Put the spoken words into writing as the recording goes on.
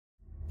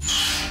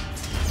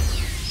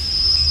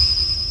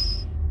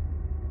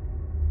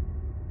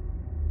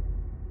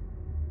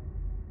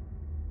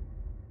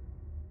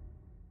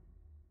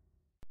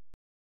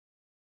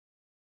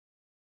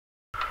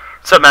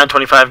What's up, Madden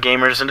 25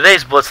 gamers? In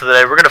today's Blitz of the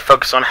day, we're going to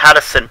focus on how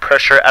to send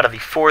pressure out of the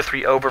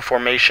 4-3 over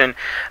formation.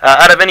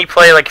 Out of any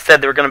play, like I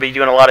said, we're going to be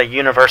doing a lot of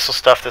universal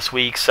stuff this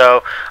week.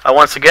 So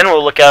once again,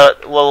 we'll look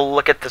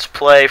at this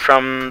play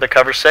from the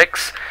cover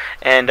 6,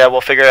 and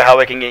we'll figure out how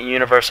we can get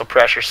universal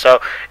pressure. So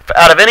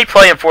out of any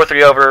play in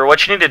 4-3 over,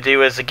 what you need to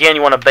do is, again,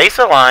 you want to base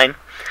a line,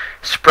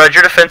 spread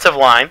your defensive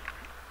line.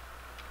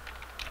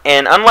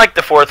 And unlike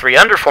the 4-3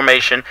 under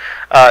formation,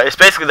 it's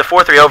basically the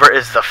 4-3 over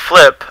is the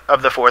flip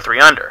of the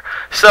 4-3 under.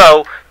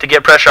 So to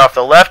get pressure off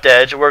the left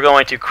edge, we're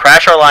going to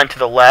crash our line to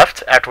the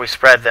left after we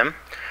spread them.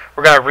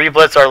 We're going to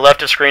reblitz our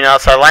left of screen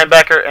outside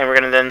linebacker, and we're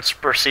going to then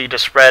proceed to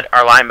spread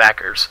our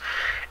linebackers.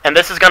 And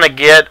this is going to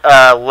get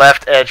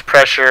left edge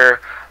pressure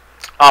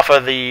off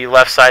of the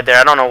left side there.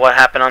 I don't know what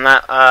happened on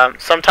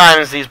that.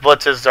 Sometimes these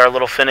blitzes are a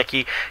little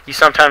finicky. You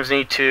sometimes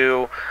need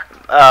to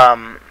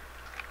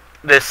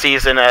this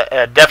season,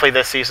 definitely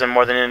this season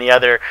more than any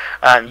other,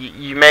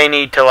 you may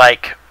need to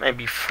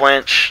maybe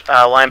flinch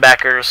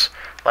linebackers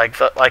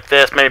like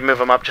this, maybe move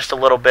them up just a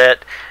little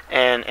bit,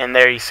 and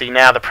there you see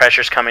now the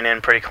pressure's coming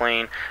in pretty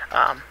clean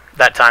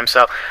that time.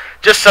 So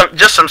just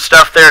some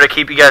stuff there to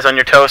keep you guys on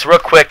your toes. Real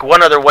quick,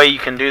 one other way you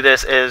can do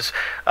this is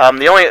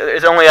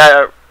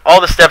all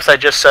the steps I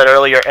just said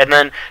earlier, and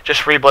then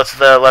just reblitz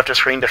the left of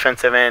screen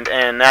defensive end,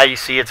 and now you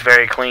see it's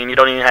very clean. You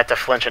don't even have to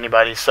flinch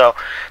anybody. So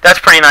that's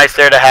pretty nice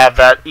there to have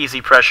that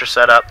easy pressure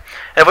set up.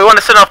 And if we want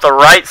to sit off the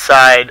right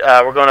side,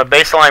 we're going to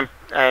baseline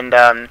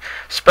and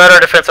spread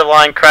our defensive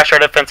line, crash our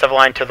defensive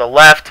line to the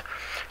left,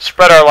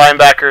 spread our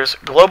linebackers,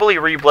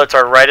 globally reblitz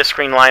our right of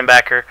screen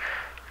linebacker,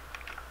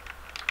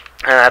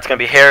 and that's going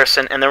to be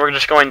Harrison, and then we're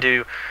just going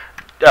to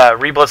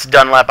reblitz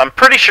Dunlap. I'm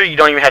pretty sure you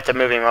don't even have to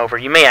move him over.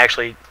 You may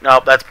actually,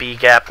 nope, that's B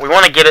gap. We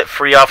want to get it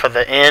free off of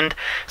the end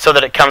so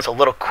that it comes a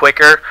little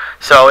quicker.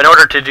 So in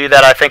order to do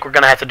that, I think we're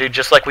going to have to do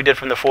just like we did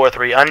from the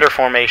 4-3 under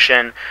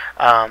formation.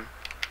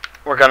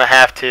 We're going to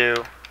have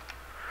to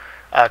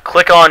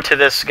click on to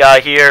this guy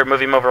here,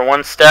 move him over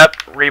one step,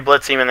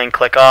 reblitz him, and then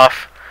click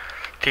off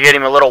to get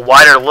him a little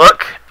wider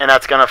look, and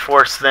that's going to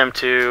force them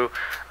to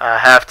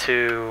have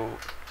to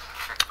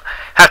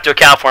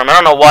account for him. I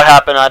don't know what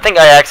happened. I think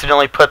I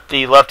accidentally put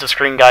the left of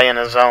screen guy in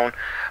a zone.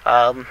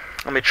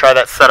 Let me try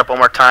that setup one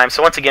more time.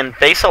 So once again,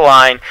 base a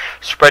line,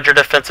 spread your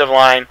defensive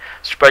line,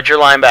 spread your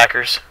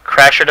linebackers,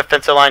 crash your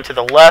defensive line to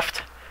the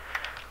left,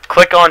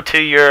 click onto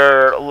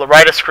your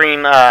right of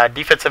screen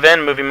defensive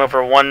end, move him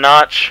over one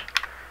notch,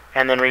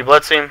 and then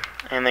reblitz him,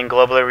 and then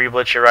globally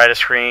reblitz your right of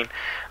screen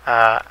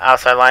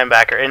outside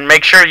linebacker, and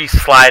make sure you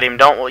slide him.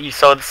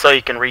 So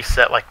you can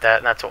reset like that.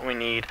 And that's what we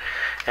need.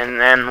 And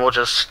then we'll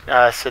just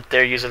sit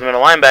there, use the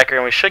middle linebacker,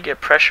 and we should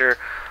get pressure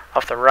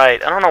off the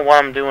right. I don't know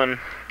what I'm doing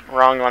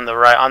wrong on the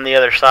right, on the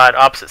other side,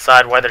 opposite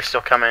side, why they're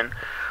still coming,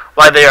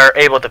 why they are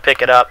able to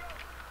pick it up.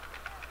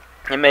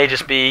 It may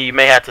just be you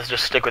may have to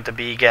just stick with the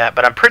B gap,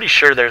 but I'm pretty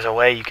sure there's a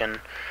way you can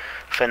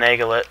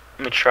finagle it.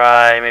 Let me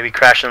try maybe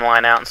crashing the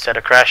line out instead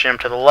of crashing him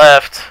to the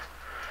left.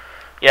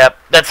 Yep,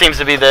 that seems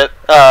to be the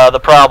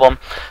problem.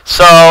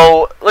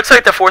 So looks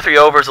like the 4-3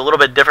 over is a little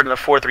bit different than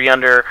the 4-3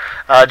 under,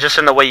 just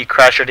in the way you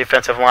crash your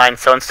defensive line.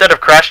 So instead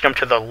of crashing them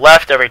to the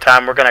left every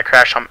time, we're going to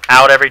crash them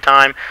out every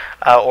time,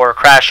 or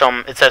crash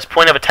them. It says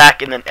point of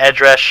attack and then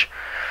edge rush,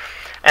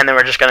 and then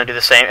we're just going to do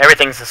the same.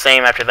 Everything's the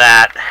same after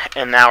that,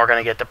 and now we're going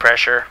to get the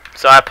pressure.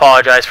 So I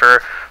apologize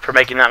for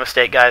making that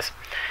mistake, guys.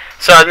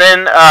 So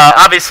then,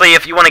 obviously,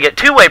 if you want to get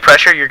two-way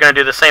pressure, you're going to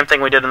do the same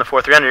thing we did in the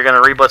 4-3 under. You're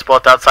going to reblitz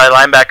both outside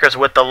linebackers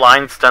with the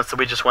line stunts that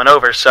we just went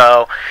over.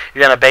 So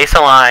you're going to base a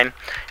line.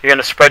 You're going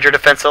to spread your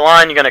defensive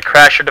line. You're going to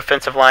crash your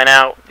defensive line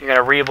out. You're going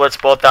to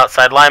reblitz both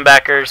outside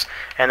linebackers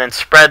and then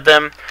spread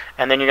them.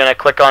 And then you're going to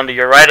click onto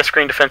your right of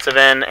screen defensive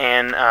end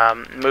and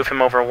move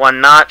him over one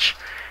notch.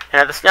 And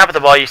at the snap of the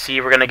ball, you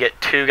see we're going to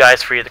get two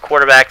guys free at the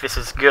quarterback. This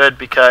is good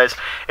because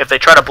if they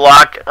try to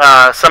block,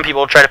 some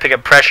people try to pick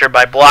up pressure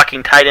by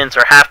blocking tight ends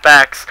or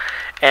halfbacks,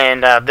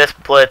 and this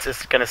blitz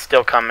is going to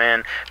still come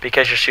in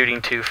because you're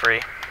shooting two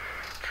free.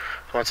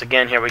 Once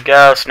again, here we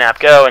go, snap,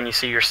 go, and you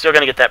see you're still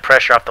going to get that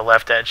pressure off the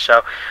left edge.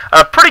 So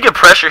pretty good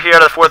pressure here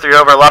out of the 4-3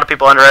 over. A lot of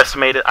people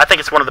underestimate it. I think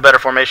it's one of the better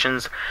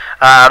formations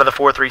out of the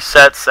 4-3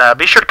 sets.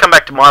 Be sure to come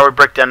back tomorrow. We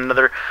break down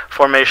another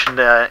formation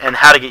and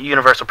how to get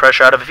universal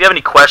pressure out of it. If you have any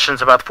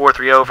questions about the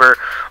 4-3 over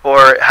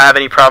or have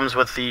any problems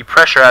with the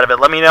pressure out of it,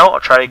 let me know. I'll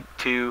try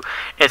to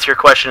answer your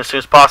question as soon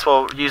as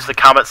possible. Use the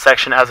comment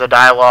section as a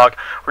dialogue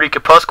where you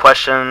can post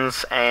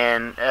questions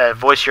and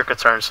voice your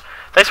concerns.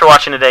 Thanks for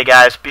watching today,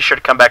 guys. Be sure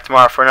to come back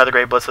tomorrow for another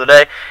great Blitz of the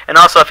day. And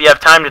also, if you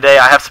have time today,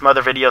 I have some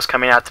other videos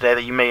coming out today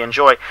that you may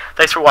enjoy.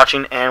 Thanks for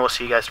watching, and we'll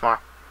see you guys tomorrow.